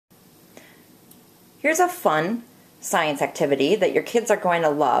Here's a fun science activity that your kids are going to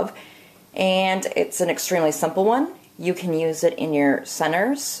love, and it's an extremely simple one. You can use it in your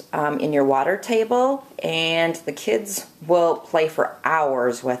centers, in your water table, and the kids will play for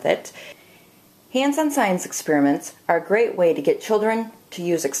hours with it. Hands-on science experiments are a great way to get children to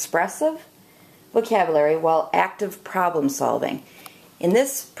use expressive vocabulary while active problem solving. In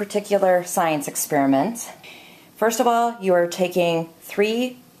this particular science experiment, first of all, you are taking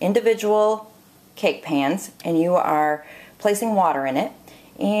 3 individual cake pans and you are placing water in it,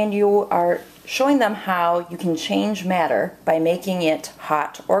 and you are showing them how you can change matter by making it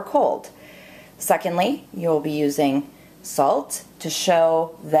hot or cold. Secondly, you'll be using salt to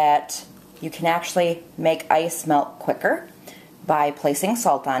show that you can actually make ice melt quicker by placing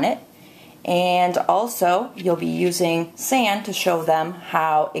salt on it. And also, you'll be using sand to show them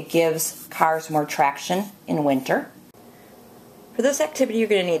how it gives cars more traction in winter. For this activity, you're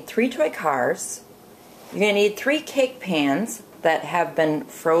going to need 3 toy cars. You're going to need 3 cake pans that have been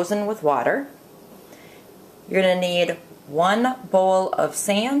frozen with water. You're going to need 1 bowl of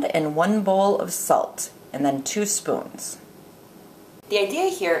sand and 1 bowl of salt, and then 2 spoons. The idea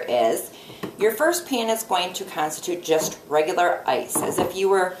here is your first pan is going to constitute just regular ice, as if you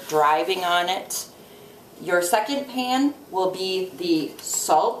were driving on it. Your second pan will be the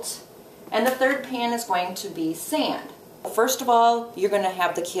salt, and the third pan is going to be sand. First of all, you're going to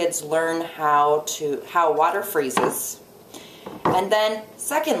have the kids learn how water freezes. And then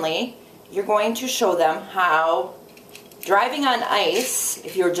secondly, you're going to show them how driving on ice,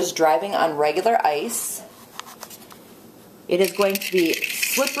 if you're just driving on regular ice, it is going to be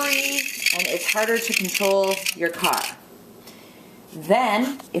slippery and it's harder to control your car.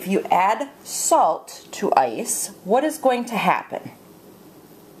 Then, if you add salt to ice, what is going to happen?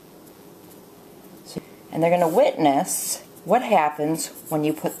 And they're going to witness what happens when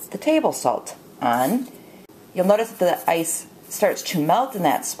you put the table salt on. You'll notice that the ice starts to melt in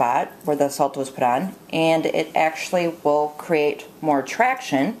that spot where the salt was put on, and it actually will create more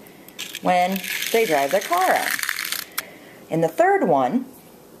traction when they drive their car on. In the third one,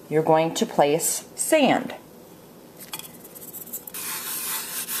 you're going to place sand.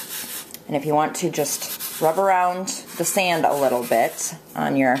 And if you want to just rub around the sand a little bit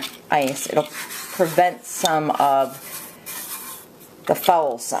on your ice, it'll prevent some of the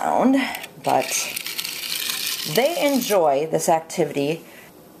foul sound, but they enjoy this activity.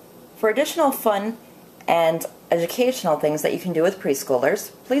 For additional fun and educational things that you can do with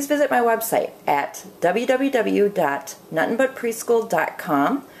preschoolers, please visit my website at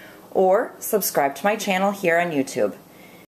www.nothingbutpreschool.com or subscribe to my channel here on YouTube.